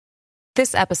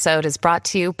This episode is brought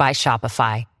to you by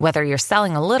Shopify. Whether you're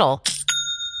selling a little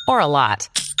or a lot,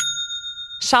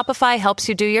 Shopify helps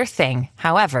you do your thing,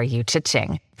 however you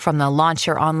cha-ching. From the launch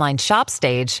your online shop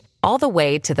stage, all the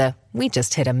way to the we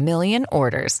just hit 1 million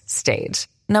orders stage.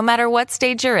 No matter what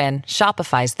stage you're in,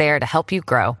 Shopify's there to help you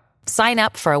grow. Sign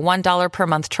up for a $1 per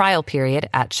month trial period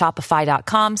at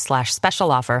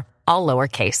shopify.com/special offer, all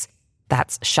lowercase.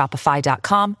 That's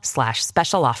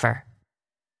shopify.com/special offer.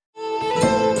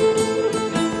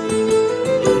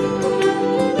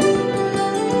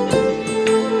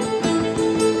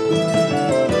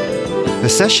 The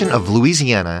cession of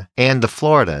Louisiana and the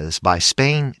Floridas by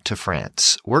Spain to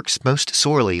France works most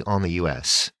sorely on the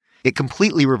U.S. It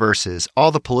completely reverses all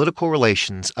the political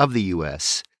relations of the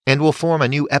U.S. and will form a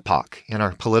new epoch in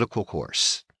our political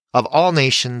course. Of all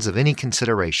nations of any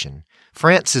consideration,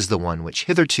 France is the one which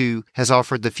hitherto has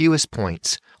offered the fewest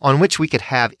points on which we could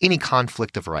have any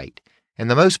conflict of right, and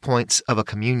the most points of a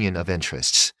communion of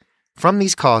interests. From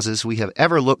these causes we have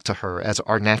ever looked to her as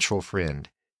our natural friend.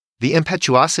 The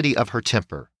impetuosity of her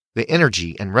temper, the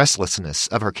energy and restlessness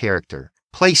of her character,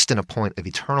 placed in a point of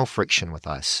eternal friction with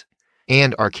us,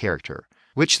 and our character,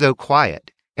 which though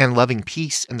quiet, and loving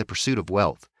peace and the pursuit of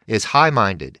wealth, is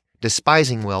high-minded,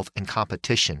 despising wealth and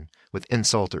competition with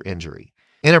insult or injury,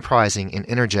 enterprising and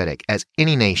energetic as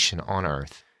any nation on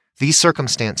earth. These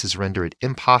circumstances render it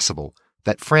impossible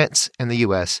that France and the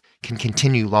U.S. can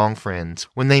continue long friends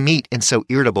when they meet in so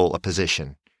irritable a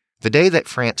position. The day that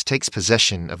France takes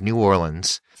possession of New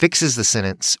Orleans fixes the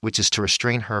sentence which is to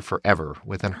restrain her forever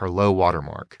within her low water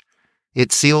mark.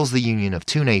 It seals the union of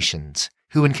two nations,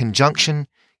 who in conjunction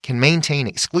can maintain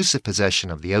exclusive possession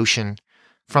of the ocean.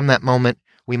 From that moment,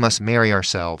 we must marry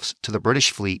ourselves to the British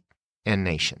fleet and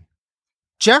nation.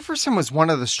 Jefferson was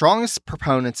one of the strongest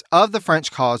proponents of the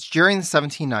French cause during the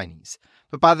 1790s,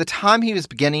 but by the time he was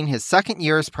beginning his second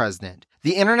year as president,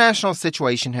 the international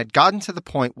situation had gotten to the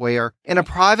point where, in a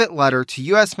private letter to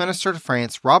U.S. Minister to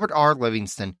France Robert R.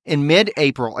 Livingston in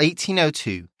mid-April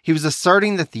 1802, he was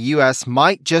asserting that the U.S.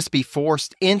 might just be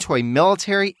forced into a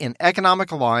military and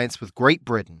economic alliance with Great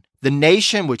Britain, the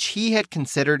nation which he had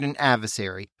considered an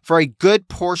adversary for a good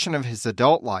portion of his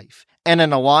adult life, and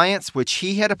an alliance which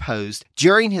he had opposed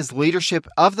during his leadership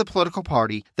of the political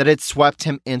party that had swept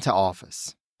him into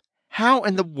office. How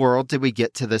in the world did we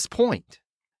get to this point?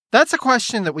 That's a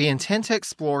question that we intend to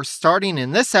explore starting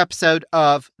in this episode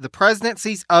of The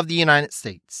Presidencies of the United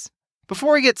States.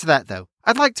 Before we get to that, though,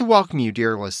 I'd like to welcome you,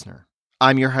 dear listener.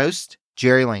 I'm your host,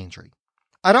 Jerry Landry.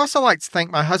 I'd also like to thank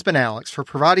my husband, Alex, for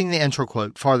providing the intro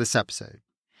quote for this episode.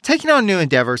 Taking on new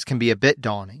endeavors can be a bit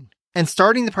daunting, and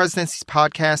starting the Presidencies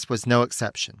podcast was no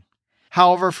exception.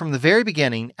 However, from the very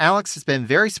beginning, Alex has been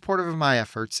very supportive of my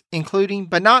efforts, including,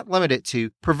 but not limited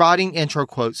to, providing intro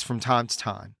quotes from time to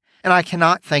time, and I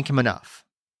cannot thank him enough.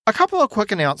 A couple of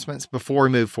quick announcements before we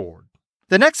move forward.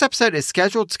 The next episode is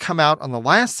scheduled to come out on the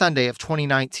last Sunday of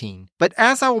 2019, but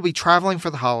as I will be traveling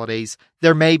for the holidays,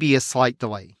 there may be a slight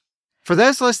delay. For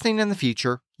those listening in the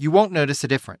future, you won't notice a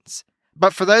difference.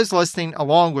 But for those listening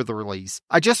along with the release,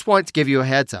 I just want to give you a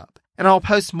heads up, and I'll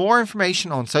post more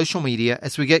information on social media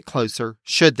as we get closer,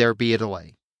 should there be a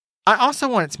delay. I also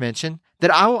wanted to mention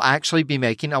that I will actually be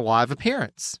making a live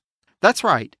appearance. That's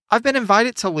right, I've been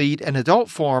invited to lead an adult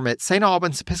forum at St.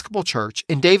 Albans Episcopal Church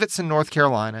in Davidson, North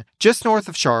Carolina, just north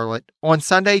of Charlotte, on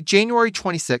Sunday, January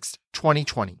 26,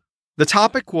 2020. The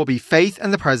topic will be Faith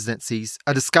and the Presidencies,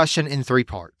 a discussion in 3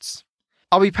 parts.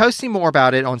 I'll be posting more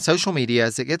about it on social media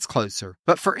as it gets closer,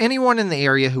 but for anyone in the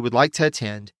area who would like to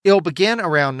attend, it'll begin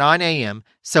around 9 a.m.,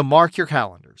 so mark your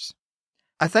calendars.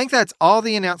 I think that's all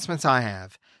the announcements I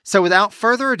have, so without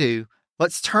further ado,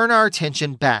 let's turn our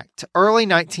attention back to early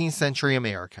 19th century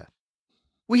America.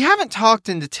 We haven't talked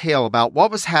in detail about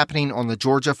what was happening on the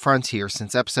Georgia frontier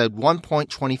since episode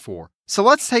 1.24, so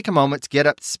let's take a moment to get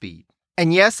up to speed.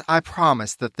 And yes, I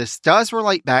promise that this does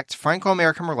relate back to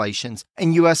Franco-American relations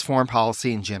and U.S. foreign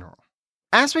policy in general.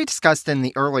 As we discussed in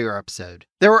the earlier episode,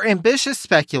 there were ambitious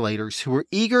speculators who were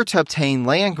eager to obtain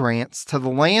land grants to the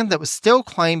land that was still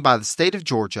claimed by the state of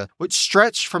Georgia, which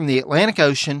stretched from the Atlantic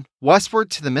Ocean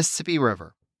westward to the Mississippi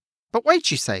River. But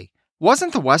wait, you say,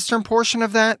 wasn't the western portion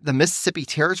of that the Mississippi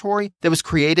Territory that was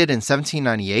created in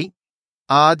 1798?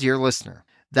 Ah, dear listener,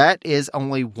 that is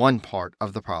only one part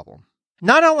of the problem.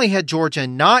 Not only had Georgia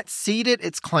not ceded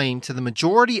its claim to the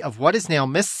majority of what is now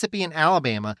Mississippi and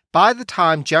Alabama by the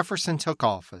time Jefferson took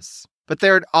office, but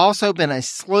there had also been a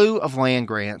slew of land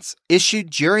grants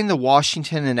issued during the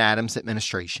Washington and Adams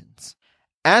administrations.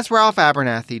 As Ralph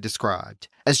Abernathy described,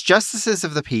 as justices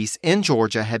of the peace in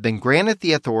Georgia had been granted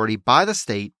the authority by the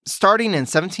state starting in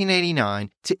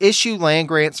 1789 to issue land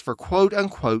grants for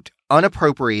quote-unquote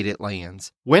unappropriated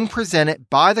lands when presented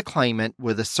by the claimant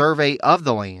with a survey of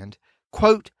the land.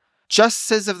 Quote,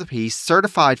 justices of the peace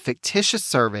certified fictitious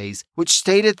surveys which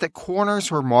stated that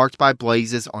corners were marked by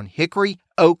blazes on hickory,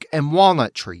 oak, and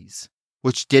walnut trees,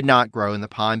 which did not grow in the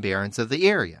pine barrens of the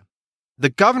area. The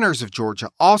governors of Georgia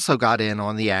also got in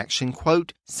on the action,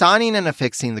 quote, signing and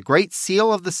affixing the Great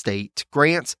Seal of the state to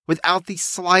grants without the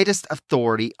slightest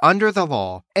authority under the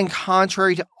law and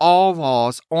contrary to all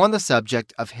laws on the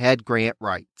subject of head grant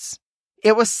rights.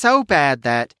 It was so bad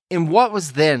that, in what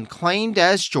was then claimed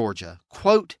as Georgia,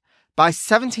 quote, by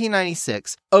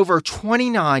 1796, over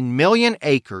 29 million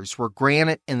acres were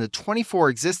granted in the 24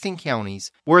 existing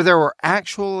counties where there were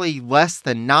actually less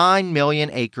than 9 million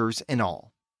acres in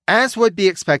all. As would be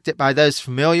expected by those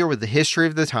familiar with the history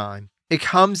of the time, it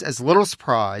comes as little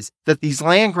surprise that these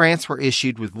land grants were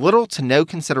issued with little to no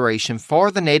consideration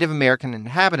for the Native American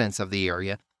inhabitants of the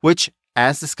area, which,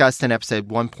 as discussed in episode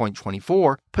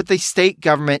 1.24, put the state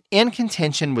government in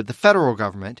contention with the federal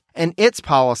government and its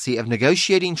policy of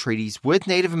negotiating treaties with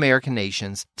Native American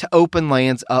nations to open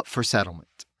lands up for settlement.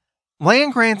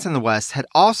 Land grants in the West had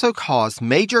also caused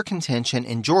major contention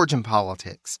in Georgian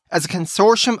politics, as a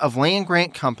consortium of land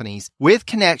grant companies with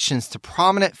connections to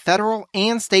prominent federal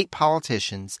and state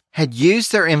politicians had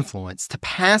used their influence to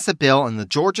pass a bill in the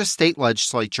Georgia state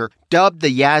legislature dubbed the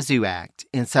Yazoo Act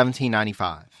in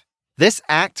 1795. This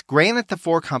act granted the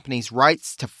four companies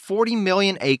rights to 40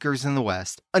 million acres in the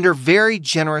West under very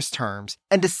generous terms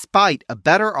and despite a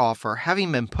better offer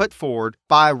having been put forward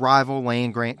by a rival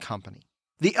land grant company.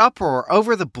 The uproar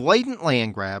over the blatant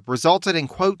land grab resulted in,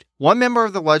 quote, one member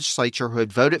of the legislature who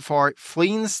had voted for it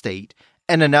fleeing the state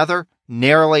and another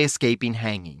narrowly escaping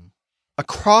hanging.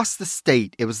 Across the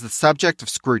state, it was the subject of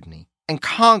scrutiny, and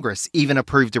Congress even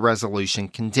approved a resolution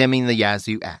condemning the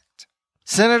Yazoo Act.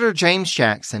 Senator James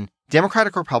Jackson,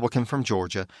 Democratic-Republican from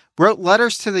Georgia, wrote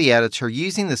letters to the editor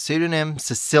using the pseudonym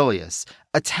Cecilius,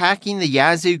 attacking the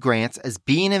Yazoo grants as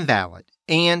being invalid.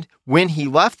 And when he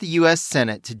left the U.S.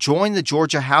 Senate to join the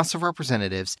Georgia House of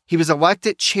Representatives, he was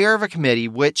elected chair of a committee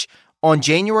which, on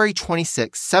January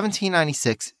 26,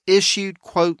 1796, issued,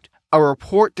 quote, a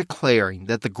report declaring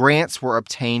that the grants were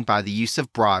obtained by the use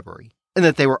of bribery, and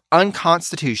that they were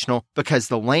unconstitutional because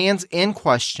the lands in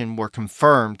question were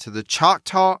confirmed to the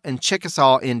Choctaw and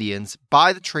Chickasaw Indians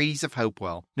by the Treaties of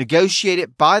Hopewell,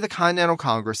 negotiated by the Continental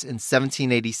Congress in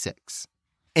 1786.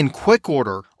 In quick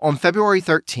order, on February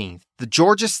 13th, the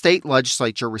Georgia state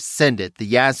legislature rescinded the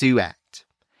Yazoo Act.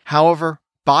 However,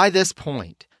 by this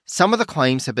point, some of the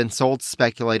claims had been sold to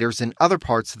speculators in other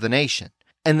parts of the nation,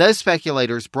 and those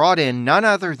speculators brought in none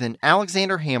other than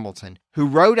Alexander Hamilton, who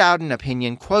wrote out an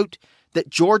opinion, quote, that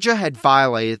Georgia had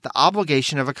violated the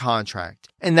obligation of a contract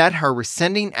and that her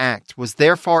rescinding act was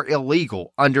therefore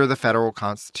illegal under the federal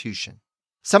Constitution.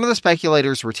 Some of the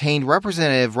speculators retained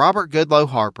Representative Robert Goodloe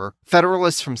Harper,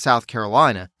 Federalist from South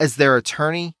Carolina, as their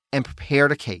attorney and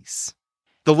prepared a case.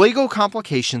 The legal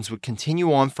complications would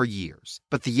continue on for years,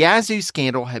 but the Yazoo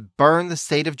scandal had burned the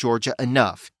state of Georgia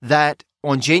enough that,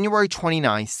 on January 29,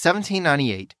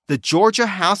 1798, the Georgia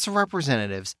House of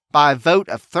Representatives, by a vote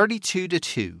of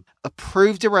 32-2,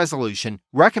 approved a resolution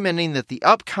recommending that the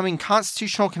upcoming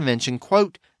Constitutional Convention,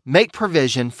 quote, make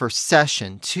provision for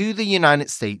cession to the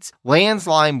United States lands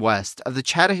lying west of the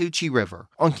Chattahoochee River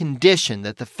on condition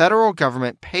that the federal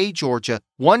government pay Georgia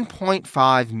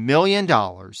 $1.5 million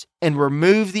and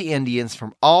remove the Indians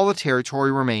from all the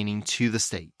territory remaining to the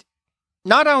state.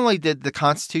 Not only did the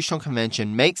Constitutional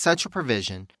Convention make such a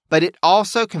provision, but it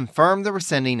also confirmed the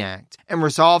rescinding act and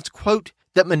resolved, quote,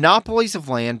 that monopolies of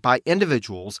land by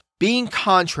individuals being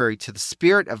contrary to the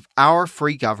spirit of our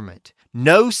free government,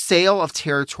 no sale of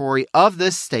territory of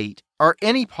this state or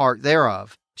any part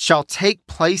thereof shall take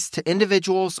place to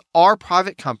individuals or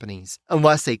private companies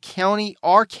unless a county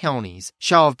or counties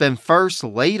shall have been first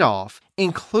laid off,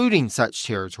 including such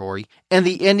territory, and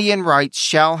the Indian rights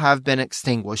shall have been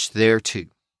extinguished thereto.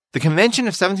 The Convention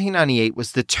of 1798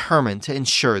 was determined to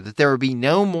ensure that there would be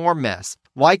no more mess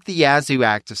like the Yazoo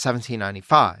Act of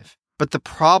 1795, but the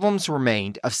problems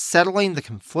remained of settling the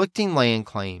conflicting land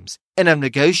claims and of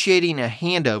negotiating a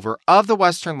handover of the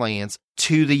Western lands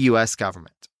to the U.S.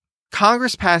 government.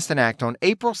 Congress passed an act on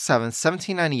April 7,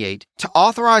 1798, to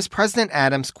authorize President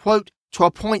Adams, quote, to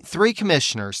appoint 3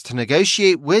 commissioners to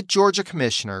negotiate with Georgia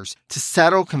commissioners to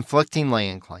settle conflicting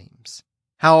land claims.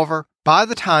 However, by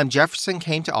the time Jefferson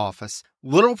came to office,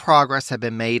 little progress had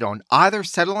been made on either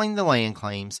settling the land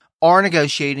claims or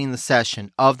negotiating the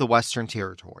cession of the Western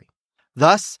Territory.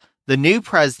 Thus, the new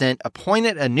president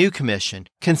appointed a new commission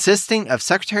consisting of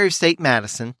Secretary of State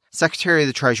Madison, Secretary of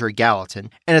the Treasury Gallatin,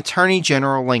 and Attorney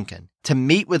General Lincoln to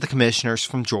meet with the commissioners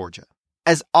from Georgia.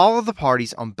 As all of the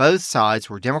parties on both sides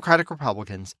were Democratic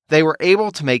Republicans, they were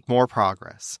able to make more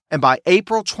progress. And by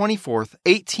April 24,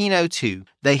 1802,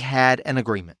 they had an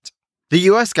agreement. The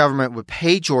U.S. government would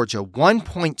pay Georgia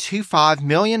 $1.25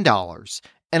 million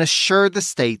and assured the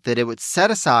state that it would set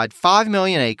aside 5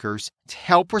 million acres to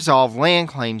help resolve land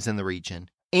claims in the region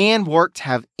and work to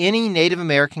have any Native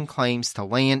American claims to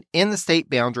land in the state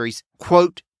boundaries,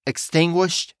 quote,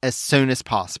 extinguished as soon as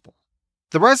possible.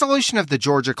 The resolution of the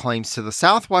Georgia claims to the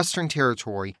Southwestern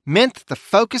Territory meant that the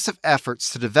focus of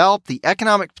efforts to develop the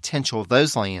economic potential of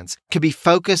those lands could be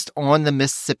focused on the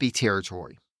Mississippi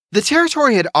Territory. The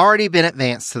territory had already been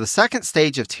advanced to the second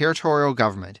stage of territorial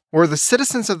government, where the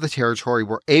citizens of the territory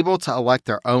were able to elect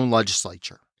their own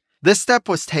legislature. This step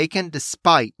was taken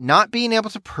despite not being able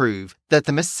to prove that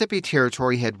the Mississippi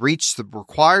Territory had reached the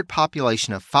required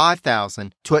population of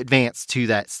 5,000 to advance to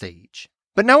that stage.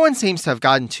 But no one seems to have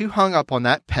gotten too hung up on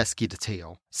that pesky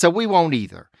detail, so we won't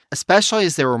either, especially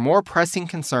as there were more pressing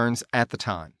concerns at the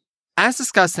time. As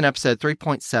discussed in episode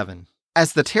 3.7,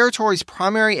 as the territory's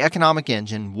primary economic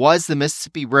engine was the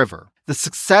Mississippi River, the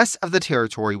success of the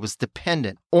territory was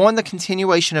dependent on the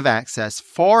continuation of access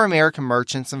for American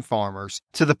merchants and farmers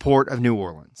to the port of New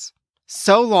Orleans.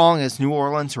 So long as New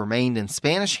Orleans remained in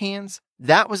Spanish hands,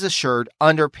 that was assured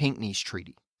under Pinckney's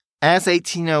Treaty. As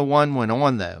 1801 went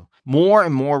on, though, more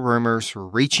and more rumors were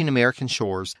reaching American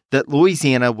shores that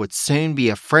Louisiana would soon be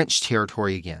a French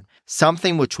territory again,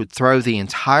 something which would throw the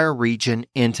entire region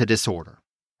into disorder.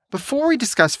 Before we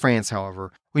discuss France,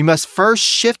 however, we must first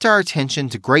shift our attention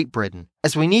to Great Britain,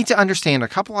 as we need to understand a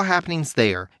couple of happenings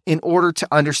there in order to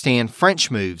understand French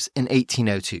moves in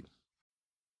 1802.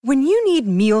 When you need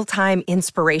mealtime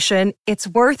inspiration, it's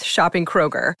worth shopping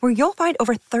Kroger, where you'll find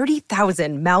over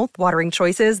 30,000 mouth-watering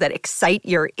choices that excite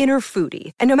your inner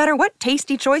foodie. And no matter what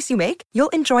tasty choice you make, you'll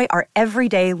enjoy our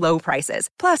everyday low prices,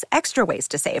 plus extra ways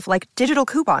to save, like digital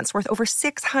coupons worth over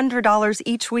 $600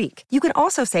 each week. You can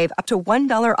also save up to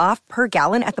 $1 off per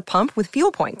gallon at the pump with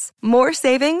fuel points. More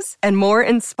savings and more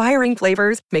inspiring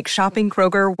flavors make shopping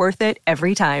Kroger worth it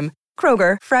every time.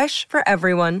 Kroger, fresh for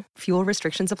everyone. Fuel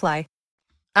restrictions apply.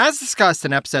 As discussed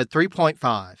in episode 3.5,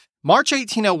 March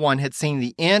 1801 had seen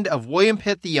the end of William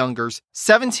Pitt the Younger's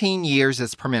 17 years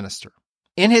as Prime Minister.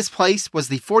 In his place was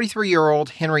the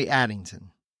 43-year-old Henry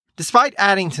Addington. Despite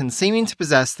Addington seeming to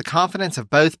possess the confidence of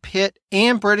both Pitt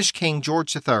and British King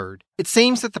George III, it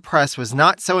seems that the press was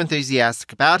not so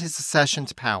enthusiastic about his accession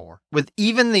to power, with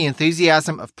even the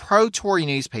enthusiasm of pro-Tory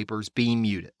newspapers being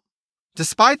muted.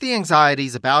 Despite the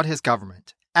anxieties about his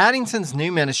government, Addington's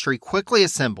new ministry quickly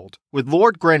assembled, with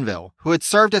Lord Grenville, who had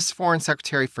served as Foreign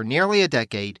Secretary for nearly a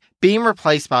decade, being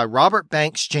replaced by Robert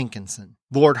Banks Jenkinson,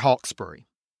 Lord Hawkesbury.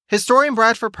 Historian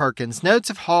Bradford Perkins notes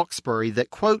of Hawkesbury that,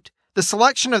 quote, the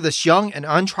selection of this young and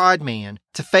untried man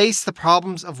to face the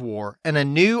problems of war and a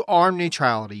new armed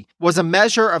neutrality was a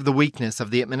measure of the weakness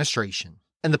of the administration,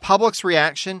 and the public's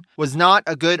reaction was not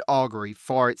a good augury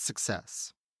for its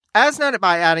success. As noted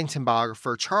by Addington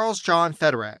biographer Charles John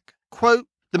Federack, quote,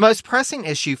 the most pressing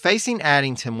issue facing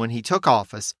Addington when he took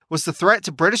office was the threat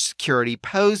to British security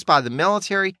posed by the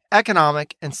military,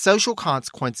 economic, and social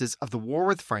consequences of the war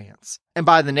with France, and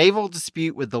by the naval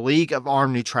dispute with the League of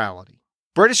Armed Neutrality.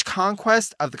 British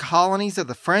conquest of the colonies of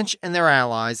the French and their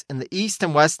allies in the East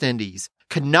and West Indies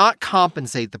could not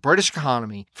compensate the British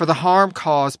economy for the harm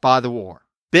caused by the war.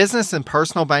 Business and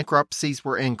personal bankruptcies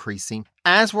were increasing,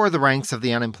 as were the ranks of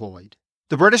the unemployed.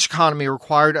 The British economy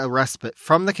required a respite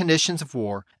from the conditions of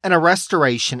war and a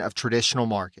restoration of traditional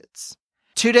markets.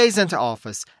 2 days into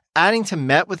office, Addington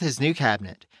met with his new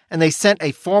cabinet, and they sent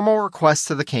a formal request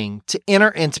to the king to enter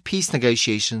into peace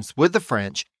negotiations with the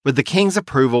French, with the king's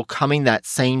approval coming that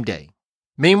same day.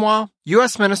 Meanwhile,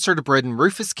 U.S. Minister to Britain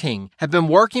Rufus King had been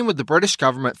working with the British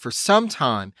government for some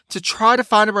time to try to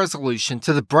find a resolution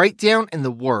to the breakdown in the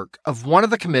work of one of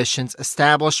the commissions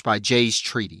established by Jay's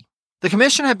Treaty. The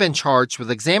commission had been charged with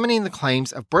examining the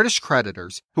claims of British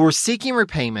creditors who were seeking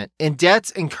repayment in debts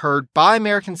incurred by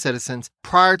American citizens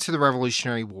prior to the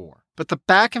Revolutionary War. But the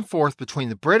back and forth between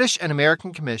the British and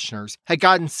American commissioners had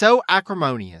gotten so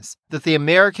acrimonious that the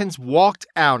Americans walked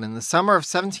out in the summer of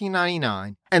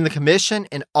 1799, and the commission,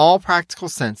 in all practical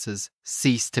senses,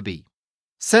 ceased to be.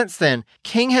 Since then,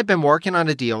 King had been working on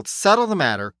a deal to settle the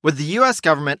matter, with the U.S.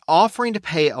 government offering to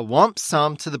pay a lump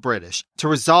sum to the British to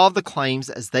resolve the claims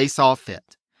as they saw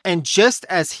fit. And just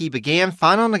as he began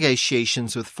final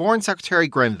negotiations with Foreign Secretary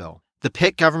Grenville, the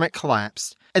Pitt government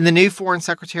collapsed, and the new Foreign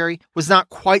Secretary was not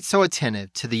quite so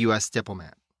attentive to the U.S.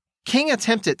 diplomat. King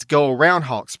attempted to go around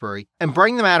Hawkesbury and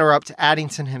bring the matter up to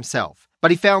Addington himself,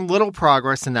 but he found little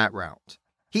progress in that route.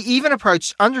 He even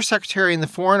approached Undersecretary in the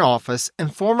Foreign Office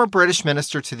and former British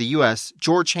Minister to the U.S.,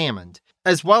 George Hammond,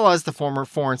 as well as the former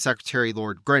Foreign Secretary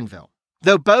Lord Grenville.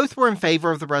 Though both were in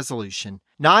favor of the resolution,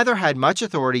 neither had much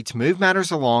authority to move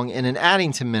matters along in an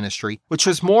Addington ministry, which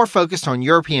was more focused on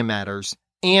European matters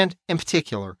and, in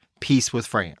particular, peace with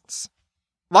France.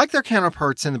 Like their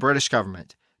counterparts in the British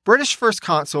government, British First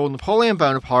Consul Napoleon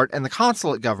Bonaparte and the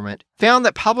consulate government found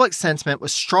that public sentiment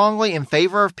was strongly in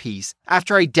favor of peace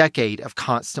after a decade of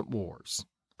constant wars.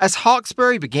 As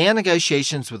Hawkesbury began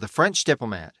negotiations with the French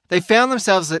diplomat, they found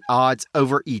themselves at odds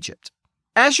over Egypt.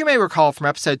 As you may recall from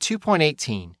episode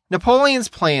 2.18, Napoleon's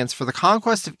plans for the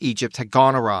conquest of Egypt had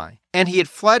gone awry, and he had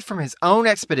fled from his own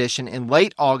expedition in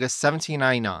late August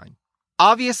 1799.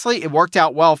 Obviously, it worked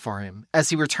out well for him, as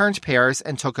he returned to Paris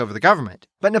and took over the government,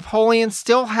 but Napoleon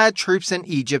still had troops in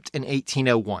Egypt in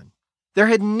 1801. There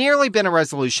had nearly been a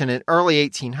resolution in early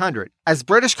 1800, as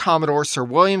British Commodore Sir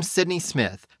William Sidney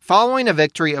Smith, following a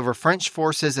victory over French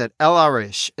forces at El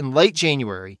Arish in late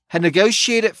January, had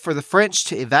negotiated for the French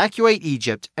to evacuate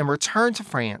Egypt and return to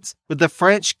France, with the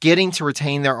French getting to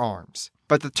retain their arms.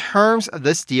 But the terms of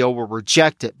this deal were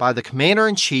rejected by the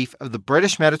Commander-in-Chief of the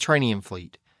British Mediterranean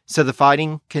Fleet, so the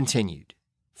fighting continued.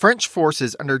 French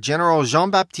forces under General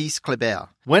Jean-Baptiste Kléber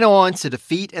went on to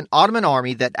defeat an Ottoman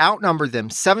army that outnumbered them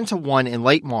 7-1 in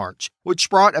late March, which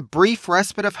brought a brief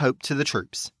respite of hope to the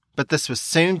troops. But this was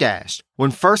soon dashed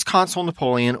when First Consul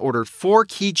Napoleon ordered 4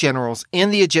 key generals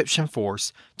in the Egyptian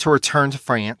force to return to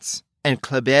France, and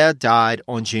Kléber died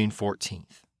on June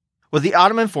 14th. With the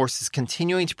Ottoman forces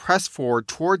continuing to press forward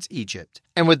towards Egypt,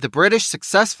 and with the British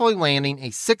successfully landing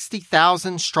a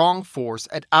 60,000-strong force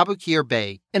at Aboukir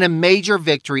Bay in a major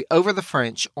victory over the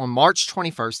French on March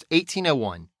 21,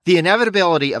 1801, the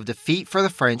inevitability of defeat for the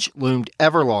French loomed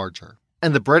ever larger,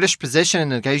 and the British position in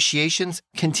negotiations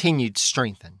continued to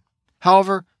strengthen.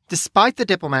 However, despite the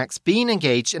diplomats being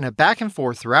engaged in a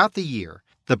back-and-forth throughout the year,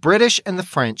 the British and the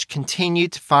French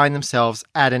continued to find themselves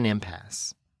at an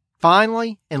impasse.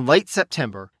 Finally, in late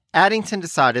September, Addington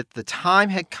decided the time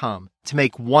had come to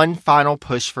make one final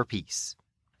push for peace.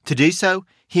 To do so,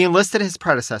 he enlisted his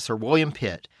predecessor, William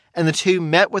Pitt, and the two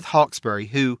met with Hawkesbury,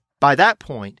 who, by that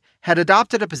point, had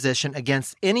adopted a position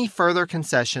against any further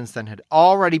concessions that had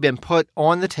already been put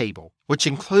on the table, which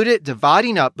included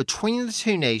dividing up between the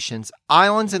two nations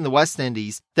islands in the West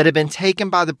Indies that had been taken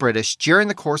by the British during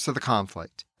the course of the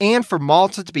conflict, and for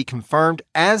Malta to be confirmed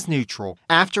as neutral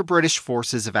after British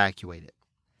forces evacuated.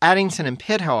 Addington and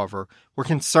Pitt, however, were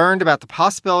concerned about the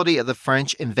possibility of the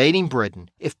French invading Britain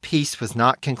if peace was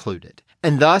not concluded,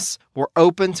 and thus were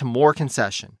open to more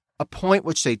concession, a point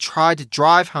which they tried to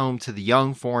drive home to the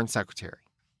young Foreign Secretary.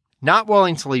 Not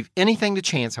willing to leave anything to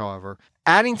chance, however,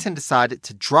 Addington decided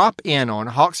to drop in on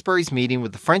Hawkesbury's meeting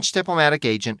with the French diplomatic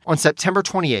agent on September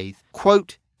 28th,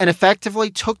 quote, and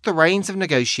effectively took the reins of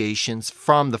negotiations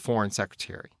from the Foreign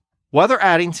Secretary. Whether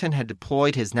Addington had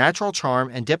deployed his natural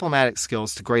charm and diplomatic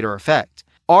skills to greater effect,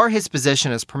 or his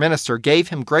position as Prime Minister gave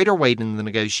him greater weight in the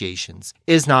negotiations,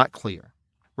 is not clear.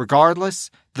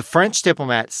 Regardless, the French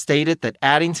diplomat stated that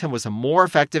Addington was a more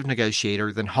effective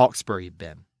negotiator than Hawkesbury had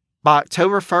been. By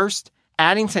October 1st,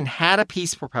 Addington had a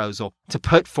peace proposal to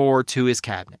put forward to his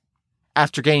cabinet.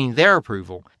 After gaining their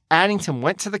approval, Addington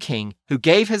went to the king, who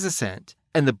gave his assent,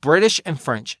 and the British and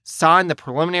French signed the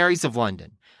Preliminaries of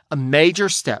London, a major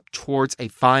step towards a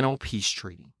final peace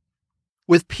treaty.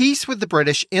 With peace with the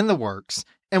British in the works,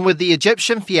 and with the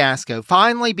Egyptian fiasco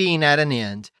finally being at an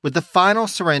end, with the final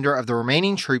surrender of the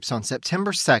remaining troops on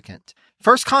September 2nd,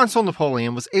 First Consul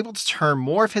Napoleon was able to turn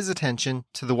more of his attention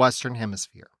to the Western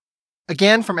Hemisphere.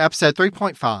 Again from episode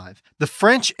 3.5, the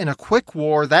French in a quick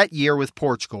war that year with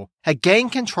Portugal had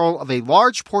gained control of a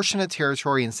large portion of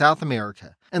territory in South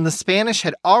America, and the Spanish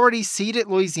had already ceded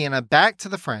Louisiana back to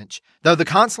the French, though the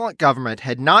consulate government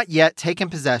had not yet taken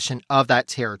possession of that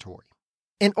territory.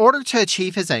 In order to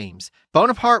achieve his aims,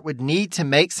 Bonaparte would need to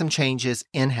make some changes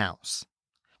in-house.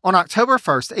 On October 1,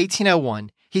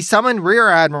 1801, he summoned Rear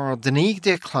Admiral Denis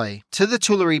Desclée to the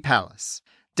Tuileries Palace.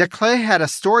 Desclée had a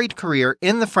storied career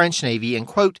in the French Navy and,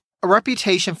 quote, a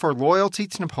reputation for loyalty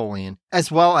to Napoleon as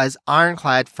well as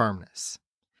ironclad firmness.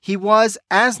 He was,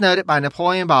 as noted by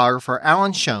Napoleon biographer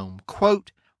Alan Shome,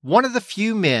 quote, one of the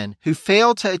few men who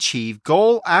failed to achieve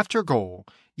goal after goal,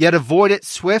 yet avoided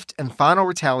swift and final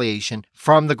retaliation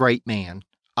from the great man,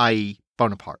 i.e.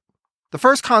 Bonaparte. The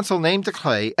first consul named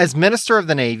Desclée as Minister of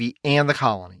the Navy and the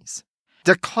Colonies.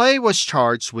 Desclée was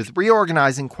charged with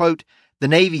reorganizing, quote, the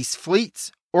Navy's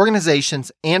fleets,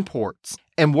 organizations, and ports,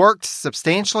 and worked to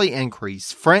substantially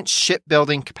increase French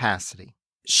shipbuilding capacity.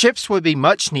 Ships would be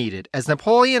much needed as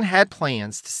Napoleon had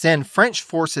plans to send French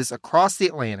forces across the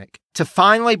Atlantic to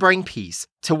finally bring peace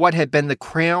to what had been the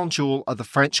crown jewel of the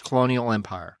French colonial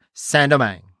empire,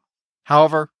 Saint-Domingue.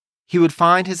 However, he would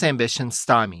find his ambitions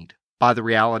stymied by the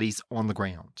realities on the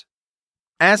ground.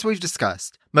 As we've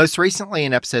discussed, most recently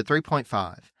in episode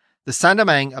 3.5, the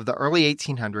Saint-Domingue of the early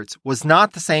 1800s was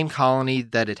not the same colony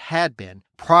that it had been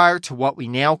prior to what we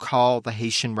now call the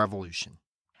Haitian Revolution.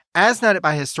 As noted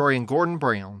by historian Gordon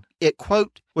Brown, it,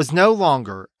 quote, was no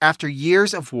longer, after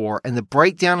years of war and the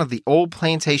breakdown of the old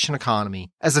plantation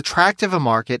economy, as attractive a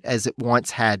market as it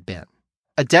once had been.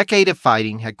 A decade of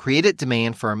fighting had created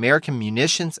demand for American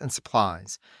munitions and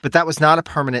supplies, but that was not a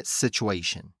permanent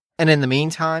situation. And in the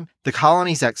meantime, the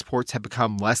colony's exports had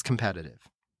become less competitive.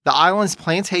 The island's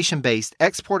plantation-based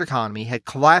export economy had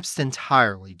collapsed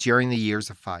entirely during the years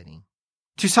of fighting.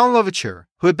 Toussaint Louverture,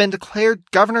 who had been declared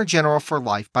Governor-General for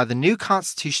life by the new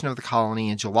constitution of the colony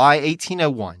in July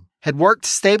 1801, had worked to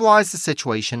stabilize the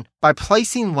situation by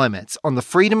placing limits on the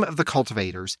freedom of the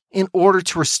cultivators in order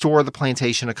to restore the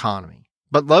plantation economy.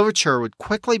 But Louverture would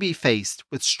quickly be faced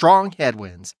with strong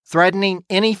headwinds threatening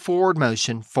any forward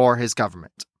motion for his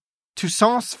government.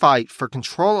 Toussaint's fight for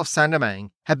control of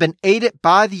Saint-Domingue had been aided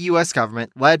by the U.S.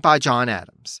 government led by John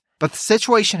Adams, but the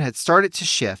situation had started to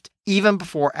shift even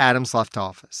before Adams left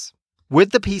office.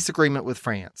 With the peace agreement with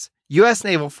France, U.S.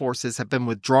 naval forces had been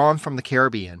withdrawn from the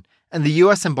Caribbean, and the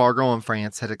U.S. embargo on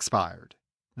France had expired.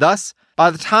 Thus,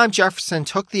 by the time Jefferson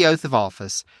took the oath of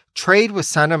office, trade with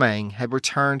Saint-Domingue had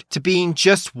returned to being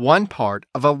just one part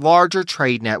of a larger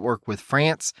trade network with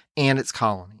France and its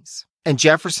colonies. And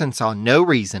Jefferson saw no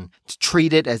reason to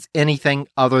treat it as anything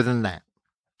other than that.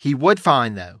 He would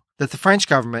find, though, that the French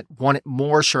government wanted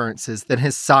more assurances than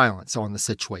his silence on the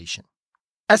situation.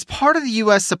 As part of the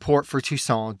U.S. support for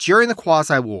Toussaint during the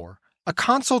Quasi-War, a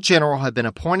consul general had been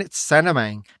appointed to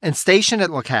Saint-Domingue and stationed at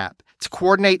Le Cap to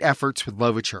coordinate efforts with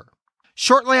Louverture.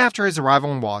 Shortly after his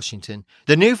arrival in Washington,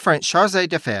 the new French chargé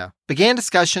d'affaires began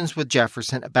discussions with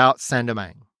Jefferson about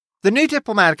Saint-Domingue. The new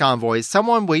diplomatic envoy is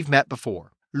someone we've met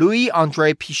before.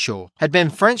 Louis-André Pichot had been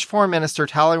French Foreign Minister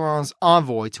Talleyrand's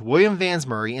envoy to William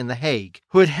Vansbury in The Hague,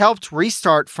 who had helped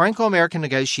restart Franco-American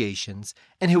negotiations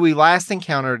and who we last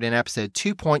encountered in episode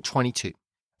 2.22.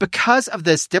 Because of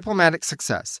this diplomatic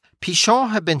success, Pichot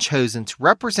had been chosen to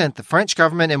represent the French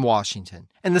government in Washington,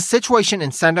 and the situation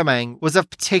in Saint-Domingue was of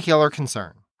particular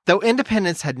concern. Though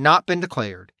independence had not been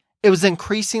declared, it was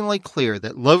increasingly clear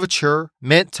that Louverture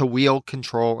meant to wield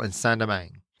control in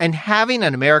Saint-Domingue, and having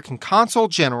an American consul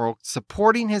general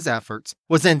supporting his efforts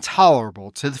was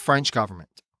intolerable to the French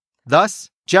government.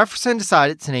 Thus, Jefferson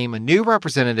decided to name a new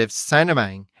representative to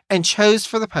Saint-Domingue and chose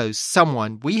for the post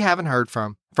someone we haven't heard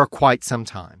from for quite some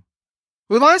time.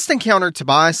 We last encountered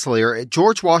Tobias Lear at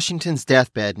George Washington's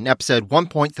deathbed in episode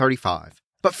 1.35.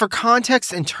 But for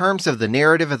context in terms of the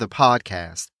narrative of the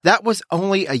podcast, that was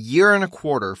only a year and a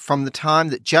quarter from the time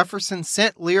that Jefferson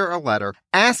sent Lear a letter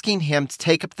asking him to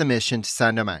take up the mission to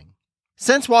Saint-Domingue.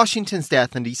 Since Washington's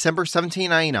death in December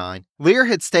 1799, Lear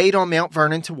had stayed on Mount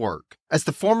Vernon to work, as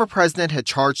the former president had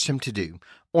charged him to do,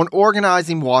 on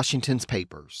organizing Washington's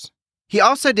papers. He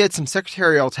also did some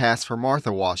secretarial tasks for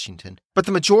Martha Washington, but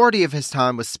the majority of his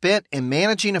time was spent in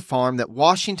managing a farm that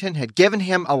Washington had given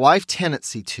him a life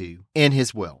tenancy to in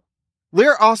his will.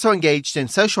 Lear also engaged in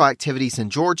social activities in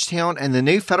Georgetown and the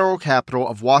new federal capital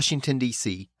of Washington,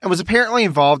 D.C., and was apparently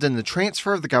involved in the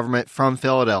transfer of the government from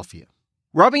Philadelphia.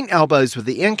 Rubbing elbows with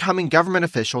the incoming government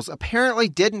officials apparently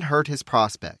didn't hurt his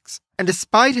prospects, and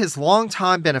despite his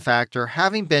longtime benefactor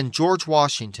having been George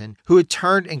Washington, who had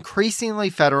turned increasingly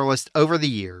Federalist over the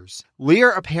years,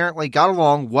 Lear apparently got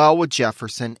along well with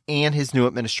Jefferson and his new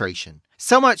administration,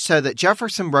 so much so that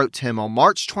Jefferson wrote to him on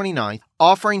March 29th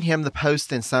offering him the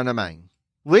post in Saint-Domingue.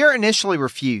 Lear initially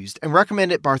refused and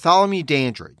recommended Bartholomew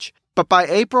Dandridge, but by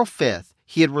April 5th,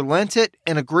 he had relented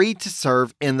and agreed to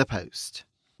serve in the post.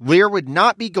 Lear would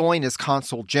not be going as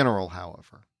consul general,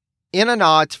 however. In a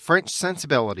nod to French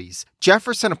sensibilities,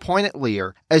 Jefferson appointed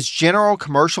Lear as general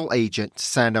commercial agent to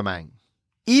Saint-Domingue.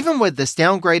 Even with this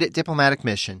downgraded diplomatic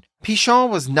mission,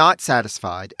 Pichot was not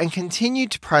satisfied and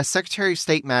continued to press Secretary of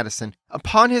State Madison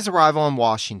upon his arrival in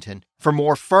Washington for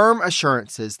more firm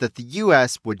assurances that the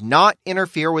U.S. would not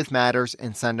interfere with matters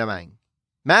in Saint-Domingue.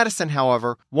 Madison,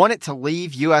 however, wanted to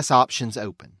leave U.S. options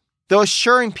open. Though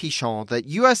assuring Pichot that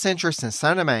U.S. interests in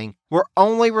Saint-Domingue were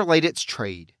only related to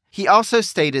trade, he also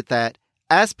stated that,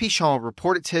 as Pichot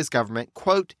reported to his government,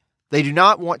 quote, "They do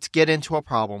not want to get into a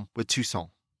problem with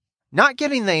Toussaint." Not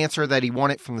getting the answer that he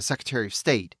wanted from the Secretary of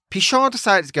State, Pichon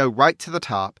decided to go right to the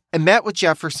top and met with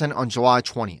Jefferson on July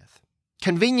 20th.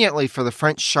 Conveniently for the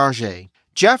French chargé,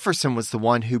 Jefferson was the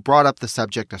one who brought up the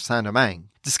subject of Saint-Domingue,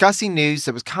 discussing news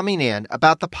that was coming in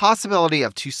about the possibility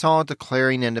of Toussaint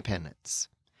declaring independence.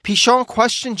 Pichon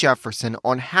questioned Jefferson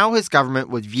on how his government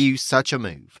would view such a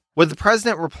move, with the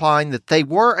president replying that they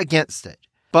were against it,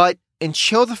 but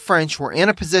until the French were in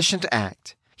a position to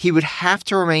act, he would have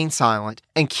to remain silent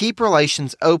and keep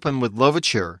relations open with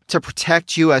Louverture to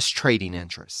protect U.S. trading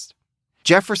interests.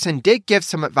 Jefferson did give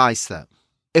some advice, though.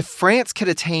 If France could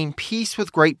attain peace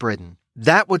with Great Britain,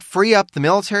 that would free up the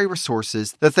military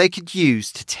resources that they could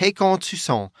use to take on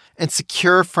Toussaint and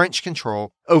secure French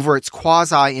control over its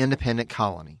quasi-independent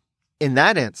colony. In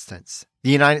that instance, the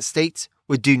United States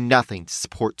would do nothing to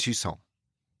support Toussaint.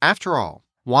 After all,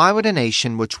 why would a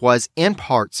nation which was, in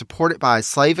part, supported by a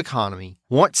slave economy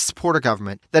want to support a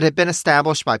government that had been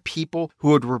established by people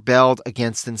who had rebelled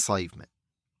against enslavement?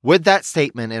 With that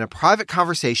statement in a private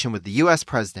conversation with the U.S.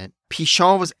 president,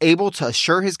 Pichon was able to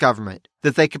assure his government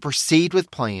that they could proceed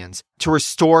with plans to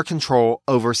restore control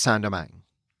over Saint-Domingue.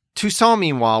 Toussaint,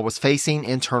 meanwhile, was facing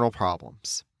internal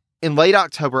problems. In late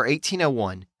October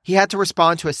 1801, he had to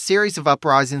respond to a series of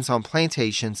uprisings on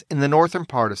plantations in the northern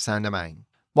part of Saint-Domingue.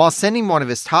 While sending one of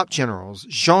his top generals,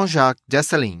 Jean-Jacques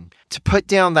Dessalines, to put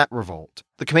down that revolt,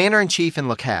 the commander-in-chief in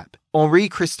Le Cap, Henri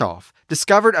Christophe,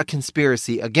 discovered a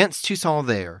conspiracy against Toussaint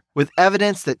there, with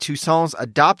evidence that Toussaint's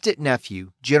adopted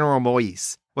nephew, General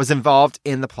Moïse, was involved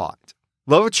in the plot.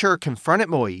 Louverture confronted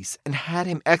Moïse and had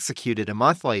him executed a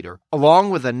month later,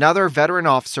 along with another veteran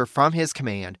officer from his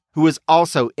command who was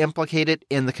also implicated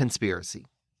in the conspiracy.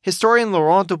 Historian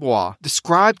Laurent Dubois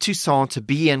described Toussaint to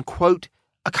be in, quote,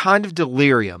 a kind of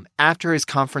delirium after his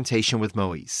confrontation with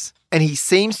Moïse, and he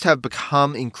seems to have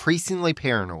become increasingly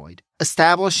paranoid,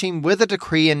 establishing with a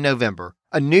decree in November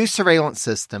a new surveillance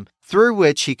system through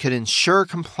which he could ensure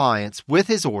compliance with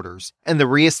his orders and the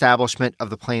reestablishment of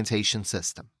the plantation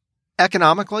system.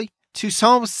 Economically,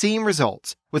 Toussaint was seeing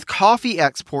results, with coffee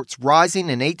exports rising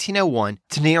in 1801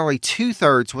 to nearly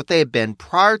two-thirds what they had been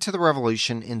prior to the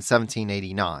Revolution in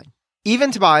 1789.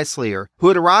 Even Tobias Lear, who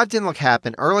had arrived in Le Cap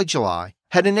in early July,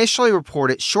 had initially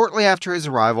reported shortly after his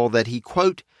arrival that he,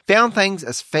 quote, found things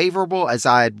as favorable as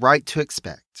I had right to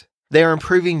expect. They are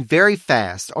improving very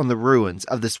fast on the ruins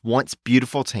of this once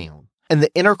beautiful town, and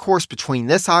the intercourse between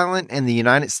this island and the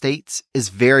United States is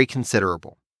very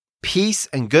considerable. Peace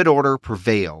and good order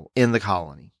prevail in the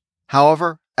colony.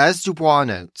 However, as Dubois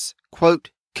notes,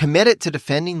 quote, committed to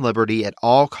defending liberty at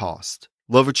all cost,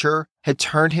 Louverture had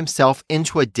turned himself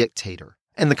into a dictator,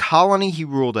 and the colony he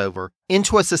ruled over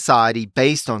into a society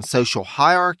based on social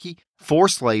hierarchy,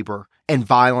 forced labor, and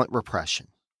violent repression.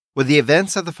 With the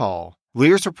events of the fall,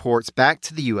 Lear's reports back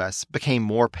to the U.S. became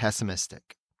more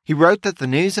pessimistic. He wrote that the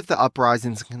news of the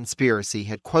uprisings and conspiracy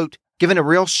had, quote, given a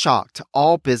real shock to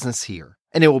all business here,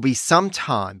 and it will be some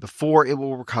time before it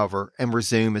will recover and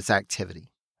resume its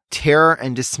activity. Terror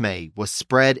and dismay was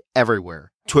spread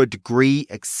everywhere to a degree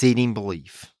exceeding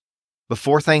belief.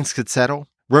 Before things could settle,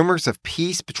 rumors of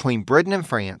peace between Britain and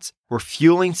France were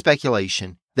fueling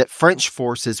speculation that French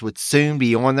forces would soon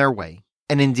be on their way,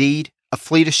 and indeed, a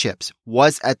fleet of ships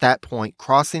was at that point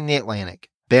crossing the Atlantic,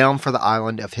 bound for the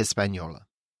island of Hispaniola.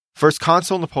 First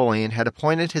Consul Napoleon had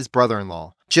appointed his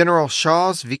brother-in-law, General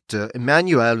Charles Victor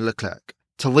Emmanuel Leclerc,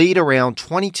 to lead around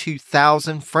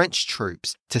 22,000 French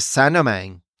troops to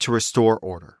Saint-Domingue to restore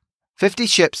order. 50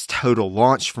 ships total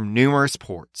launched from numerous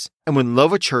ports, and when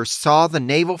Louverture saw the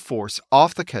naval force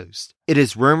off the coast, it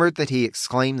is rumored that he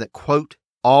exclaimed that, quote,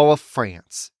 all of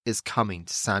France is coming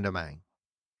to Saint-Domingue.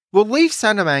 We'll leave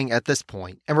Saint-Domingue at this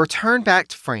point and return back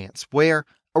to France, where,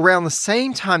 around the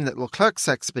same time that Leclerc's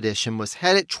expedition was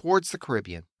headed towards the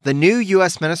Caribbean, the new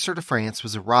U.S. Minister to France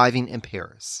was arriving in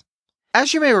Paris.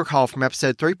 As you may recall from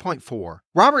episode 3.4,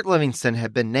 Robert Livingston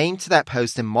had been named to that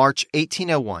post in March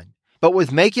 1801, but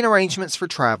with making arrangements for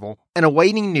travel and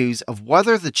awaiting news of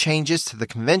whether the changes to the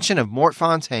Convention of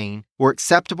Mortefontaine were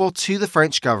acceptable to the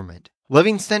French government,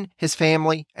 Livingston, his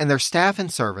family, and their staff and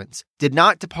servants did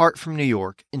not depart from New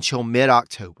York until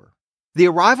mid-October. The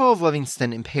arrival of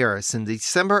Livingston in Paris in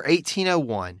December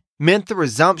 1801 meant the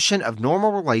resumption of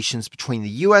normal relations between the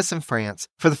U.S. and France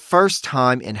for the first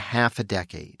time in half a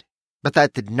decade. But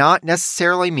that did not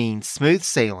necessarily mean smooth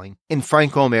sailing in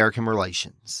Franco-American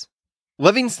relations.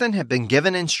 Livingston had been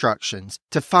given instructions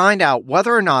to find out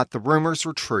whether or not the rumors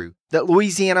were true that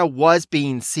Louisiana was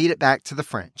being ceded back to the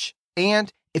French,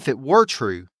 and, if it were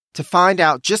true, to find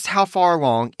out just how far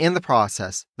along in the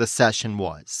process the cession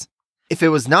was. If it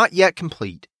was not yet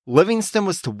complete, Livingston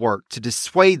was to work to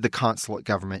dissuade the consulate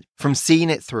government from seeing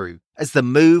it through, as the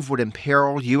move would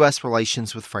imperil U.S.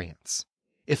 relations with France.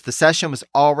 If the cession was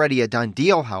already a done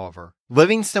deal, however,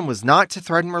 Livingston was not to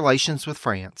threaten relations with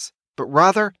France, but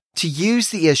rather to use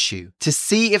the issue to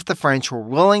see if the French were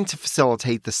willing to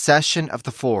facilitate the cession of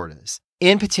the Floridas,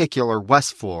 in particular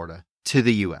West Florida, to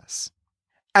the U.S.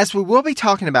 As we will be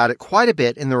talking about it quite a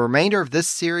bit in the remainder of this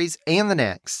series and the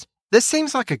next, this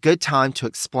seems like a good time to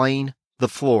explain the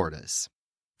Floridas.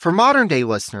 For modern-day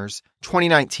listeners,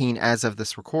 2019 as of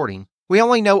this recording, we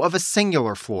only know of a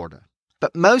singular Florida,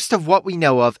 but most of what we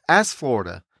know of as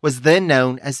Florida was then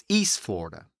known as East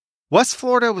Florida. West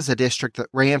Florida was a district that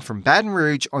ran from Baton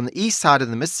Rouge on the east side of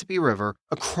the Mississippi River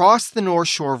across the north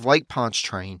shore of Lake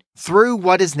Pontchartrain through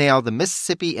what is now the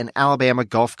Mississippi and Alabama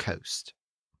Gulf Coast.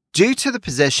 Due to the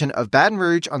position of Baton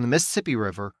Rouge on the Mississippi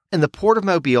River and the Port of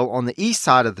Mobile on the east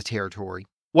side of the territory,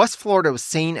 West Florida was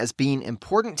seen as being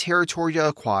important territory to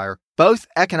acquire both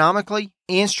economically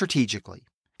and strategically.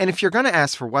 And if you're going to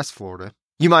ask for West Florida,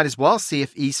 you might as well see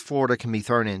if East Florida can be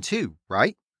thrown in too,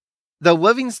 right? Though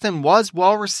Livingston was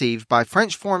well received by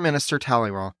French Foreign Minister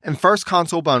Talleyrand and First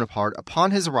Consul Bonaparte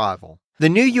upon his arrival, the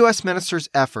new U.S. minister's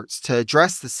efforts to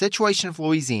address the situation of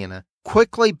Louisiana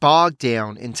quickly bogged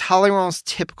down in Talleyrand's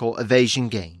typical evasion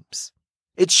games.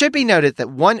 It should be noted that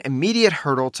one immediate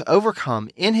hurdle to overcome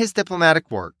in his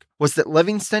diplomatic work was that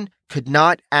Livingston could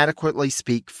not adequately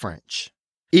speak French.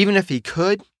 Even if he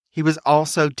could, he was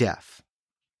also deaf.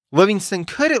 Livingston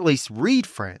could at least read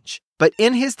French, but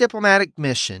in his diplomatic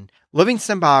mission,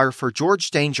 Livingston biographer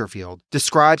George Dangerfield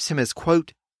describes him as,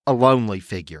 quote, a lonely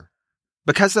figure.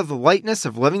 Because of the lateness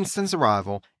of Livingston's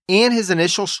arrival and his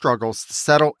initial struggles to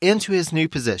settle into his new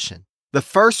position, the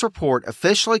first report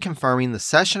officially confirming the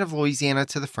cession of Louisiana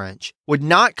to the French would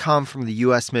not come from the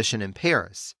U.S. mission in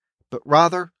Paris, but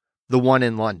rather the one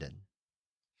in London.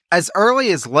 As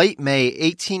early as late May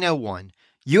 1801,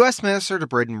 U.S. Minister to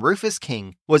Britain Rufus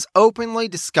King was openly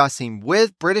discussing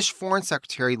with British Foreign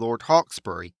Secretary Lord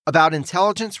Hawkesbury about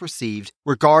intelligence received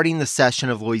regarding the cession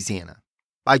of Louisiana.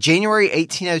 By January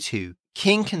 1802,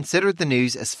 King considered the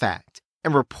news as fact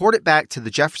and reported back to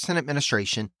the Jefferson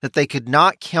administration that they could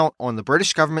not count on the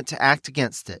British government to act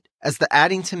against it, as the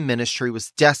Addington ministry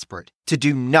was desperate to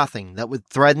do nothing that would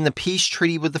threaten the peace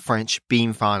treaty with the French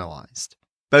being finalized.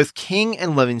 Both King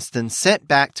and Livingston sent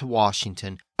back to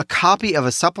Washington a copy of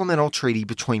a supplemental treaty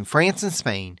between France and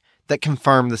Spain that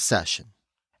confirmed the cession.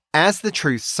 As the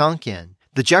truth sunk in,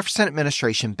 the Jefferson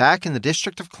administration back in the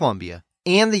District of Columbia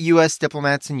and the U.S.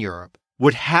 diplomats in Europe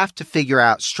would have to figure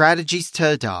out strategies to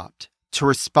adopt to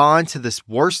respond to this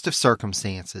worst of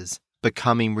circumstances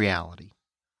becoming reality.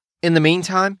 In the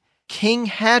meantime, King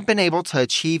had been able to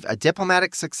achieve a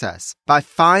diplomatic success by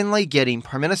finally getting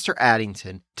Prime Minister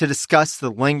Addington to discuss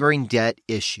the lingering debt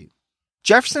issue.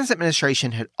 Jefferson's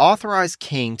administration had authorized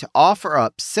King to offer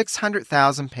up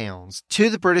 £600,000 to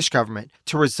the British government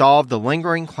to resolve the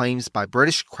lingering claims by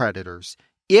British creditors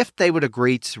if they would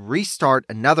agree to restart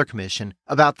another commission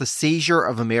about the seizure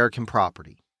of American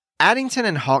property. Addington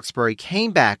and Hawkesbury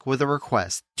came back with a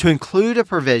request to include a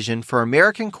provision for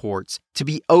American courts to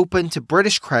be open to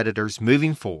British creditors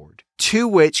moving forward, to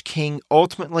which King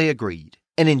ultimately agreed.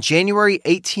 And in January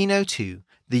 1802,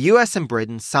 the U.S. and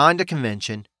Britain signed a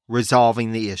convention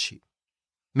resolving the issue.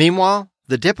 Meanwhile,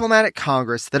 the diplomatic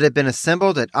congress that had been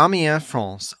assembled at Amiens,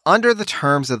 France, under the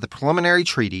terms of the preliminary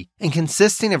treaty and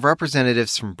consisting of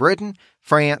representatives from Britain,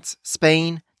 France,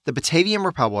 Spain, the Batavian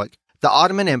Republic, the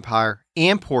Ottoman Empire,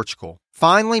 and Portugal,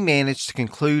 finally managed to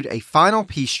conclude a final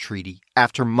peace treaty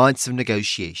after months of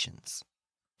negotiations.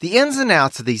 The ins and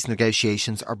outs of these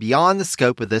negotiations are beyond the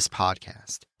scope of this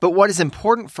podcast, but what is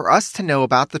important for us to know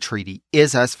about the treaty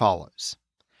is as follows.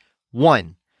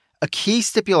 1. A key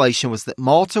stipulation was that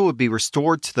Malta would be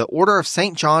restored to the Order of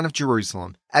St. John of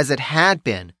Jerusalem as it had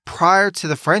been prior to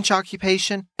the French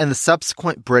occupation and the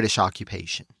subsequent British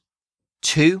occupation.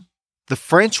 2. The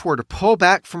French were to pull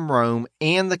back from Rome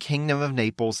and the Kingdom of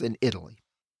Naples in Italy.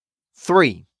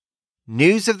 3.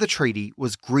 News of the treaty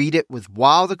was greeted with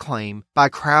wild acclaim by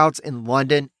crowds in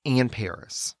London and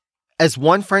Paris. As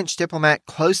one French diplomat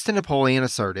close to Napoleon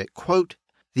asserted, quote,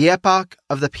 the epoch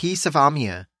of the Peace of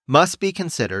Amiens must be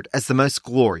considered as the most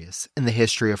glorious in the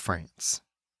history of France.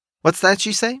 What's that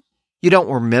you say? You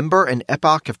don't remember an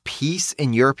epoch of peace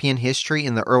in European history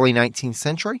in the early 19th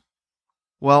century?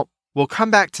 Well, we'll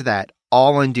come back to that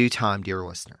all in due time, dear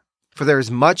listener, for there is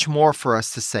much more for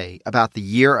us to say about the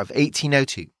year of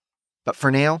 1802. But for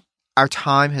now, our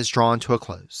time has drawn to a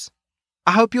close.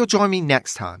 I hope you'll join me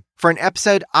next time for an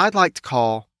episode I'd like to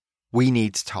call We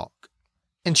Need to Talk.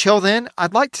 Until then,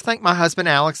 I'd like to thank my husband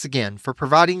Alex again for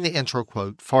providing the intro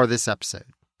quote for this episode.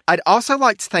 I'd also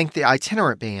like to thank the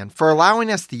Itinerant Band for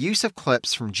allowing us the use of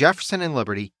clips from Jefferson and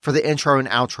Liberty for the intro and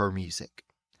outro music.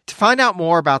 To find out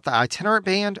more about the Itinerant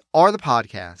Band or the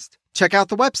podcast, check out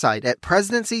the website at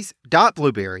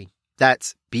presidencies.blueberry,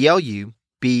 that's BLUBRRY.com.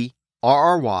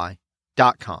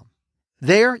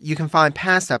 There, you can find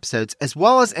past episodes as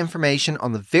well as information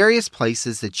on the various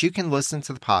places that you can listen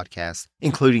to the podcast,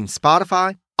 including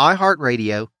Spotify,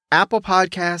 iHeartRadio, Apple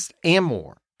Podcasts, and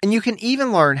more. And you can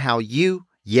even learn how you,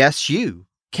 yes you,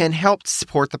 can help to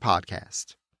support the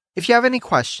podcast. If you have any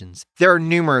questions, there are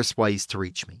numerous ways to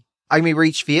reach me. I can be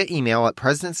reached via email at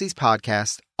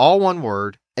presidenciespodcast, all one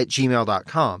word,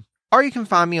 @gmail.com, or you can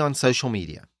find me on social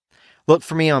media. Look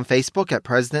for me on Facebook at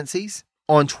Presidencies,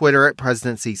 on Twitter at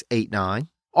Presidencies89,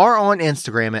 or on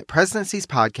Instagram at Presidencies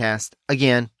Podcast,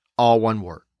 again, all one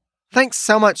word. Thanks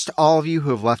so much to all of you who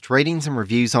have left ratings and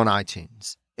reviews on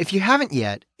iTunes. If you haven't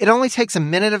yet, it only takes a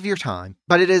minute of your time,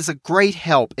 but it is a great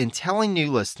help in telling new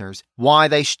listeners why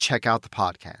they should check out the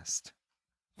podcast.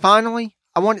 Finally,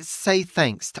 I wanted to say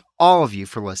thanks to all of you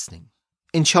for listening.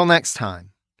 Until next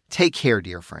time, take care,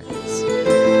 dear friends.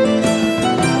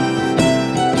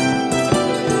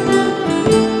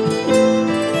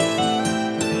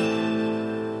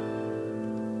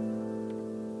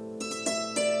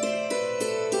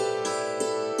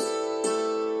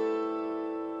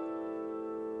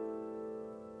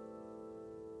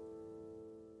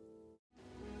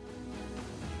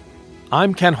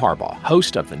 I'm Ken Harbaugh,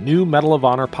 host of the new Medal of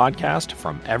Honor podcast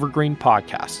from Evergreen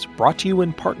Podcasts, brought to you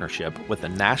in partnership with the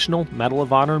National Medal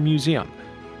of Honor Museum.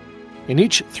 In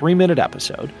each 3-minute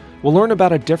episode, we'll learn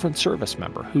about a different service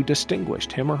member who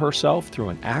distinguished him or herself through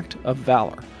an act of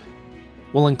valor.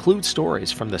 We'll include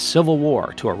stories from the Civil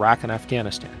War to Iraq and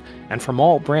Afghanistan, and from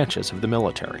all branches of the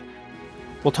military.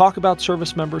 We'll talk about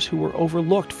service members who were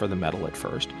overlooked for the medal at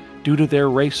first due to their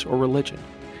race or religion,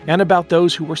 and about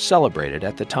those who were celebrated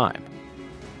at the time.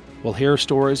 We'll hear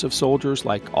stories of soldiers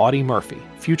like Audie Murphy,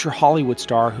 future Hollywood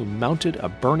star who mounted a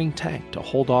burning tank to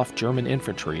hold off German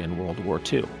infantry in World War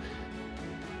II.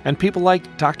 And people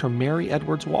like Dr. Mary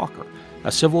Edwards Walker,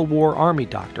 a Civil War Army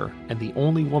doctor and the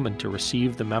only woman to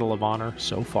receive the Medal of Honor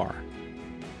so far.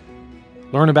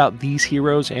 Learn about these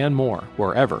heroes and more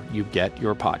wherever you get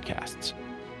your podcasts.